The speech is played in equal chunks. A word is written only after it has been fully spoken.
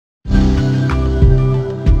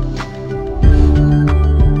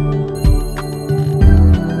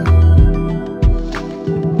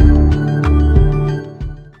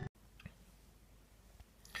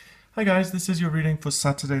Hi guys, this is your reading for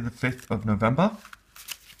Saturday the 5th of November.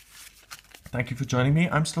 Thank you for joining me.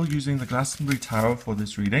 I'm still using the Glastonbury Tarot for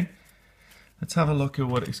this reading. Let's have a look at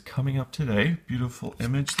what is coming up today. Beautiful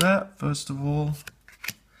image there, first of all.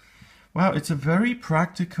 Wow, it's a very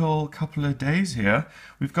practical couple of days here.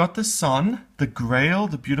 We've got the sun, the Grail,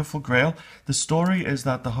 the beautiful Grail. The story is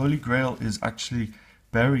that the Holy Grail is actually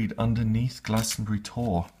buried underneath Glastonbury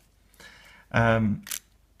Tor.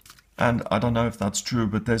 And I don't know if that's true,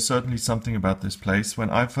 but there's certainly something about this place. When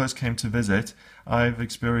I first came to visit, I've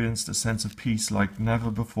experienced a sense of peace like never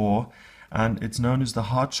before. And it's known as the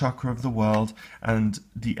heart chakra of the world. And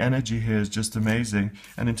the energy here is just amazing.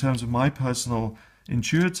 And in terms of my personal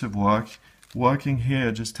intuitive work, working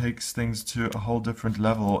here just takes things to a whole different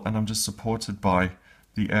level. And I'm just supported by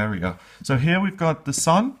the area. So here we've got the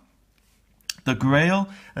sun. The Grail,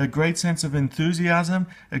 a great sense of enthusiasm,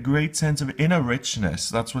 a great sense of inner richness.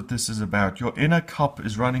 That's what this is about. Your inner cup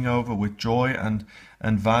is running over with joy and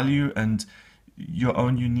value and your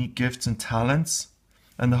own unique gifts and talents.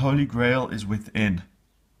 And the Holy Grail is within.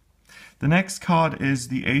 The next card is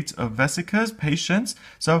the Eight of Vesicas, patience.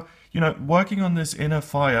 So, working on this inner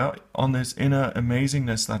fire, on this inner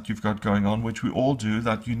amazingness that you've got going on, which we all do,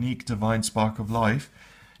 that unique divine spark of life.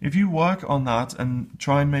 If you work on that and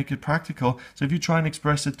try and make it practical, so if you try and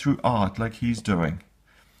express it through art like he's doing,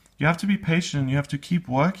 you have to be patient and you have to keep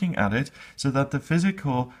working at it so that the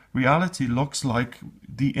physical reality looks like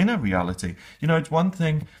the inner reality. It's one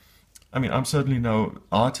thing, I'm certainly no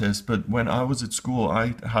artist, but when I was at school,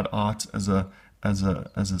 I had art as a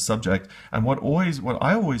subject, and what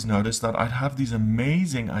I always noticed that I'd have these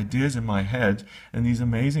amazing ideas in my head and these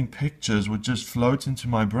amazing pictures would just float into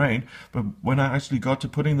my brain, but when I actually got to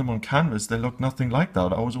putting them on canvas, they looked nothing like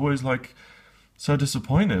that. I was always like so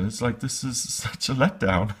disappointed. It's like, this is such a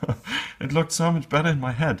letdown. It looked so much better in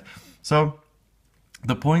my head. So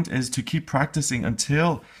the point is to keep practicing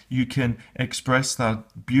until you can express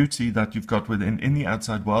that beauty that you've got within in the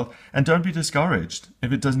outside world. And don't be discouraged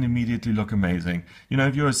if it doesn't immediately look amazing.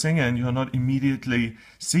 If you're a singer and you're not immediately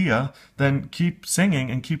seer, then keep singing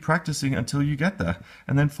and keep practicing until you get there.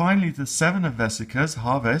 And then finally, the Seven of Vesicas,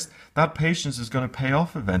 harvest, that patience is going to pay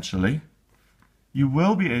off eventually. You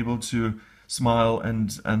will be able to smile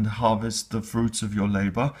and harvest the fruits of your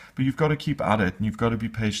labor, but you've got to keep at it and you've got to be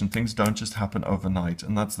patient. Things don't just happen overnight,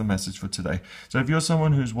 and that's the message for today. So if you're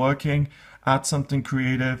someone who's working at something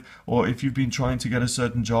creative, or if you've been trying to get a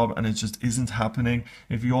certain job and it just isn't happening,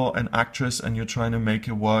 if you're an actress and you're trying to make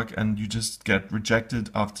it work and you just get rejected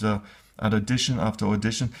at audition after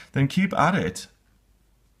audition, then keep at it.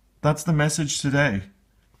 That's the message today.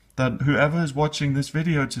 That whoever is watching this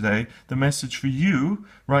video today, the message for you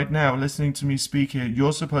right now, listening to me speak here,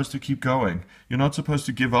 you're supposed to keep going. You're not supposed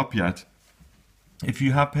to give up yet. If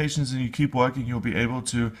you have patience and you keep working, you'll be able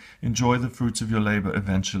to enjoy the fruits of your labor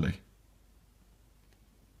eventually.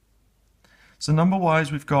 So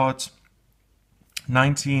number-wise, we've got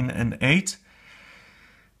 19 and 8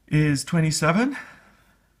 is 27.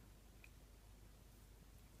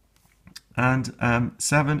 And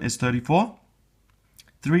 7 is 34.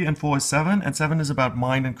 3 and 4 is 7, and 7 is about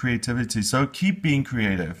mind and creativity. So keep being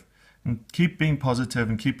creative, and keep being positive,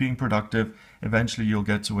 and keep being productive. Eventually you'll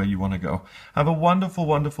get to where you want to go. Have a wonderful,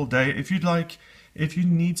 wonderful day. If you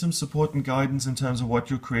need some support and guidance in terms of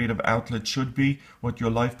what your creative outlet should be, what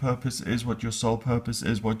your life purpose is, what your soul purpose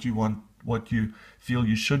is, what you want, what you feel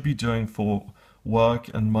you should be doing for work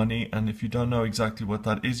and money, and if you don't know exactly what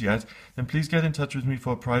that is yet, then please get in touch with me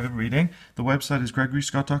for a private reading. The website is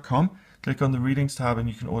gregoryscott.com. Click on the readings tab and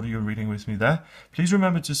you can order your reading with me there. Please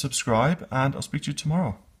remember to subscribe, and I'll speak to you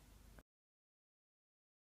tomorrow.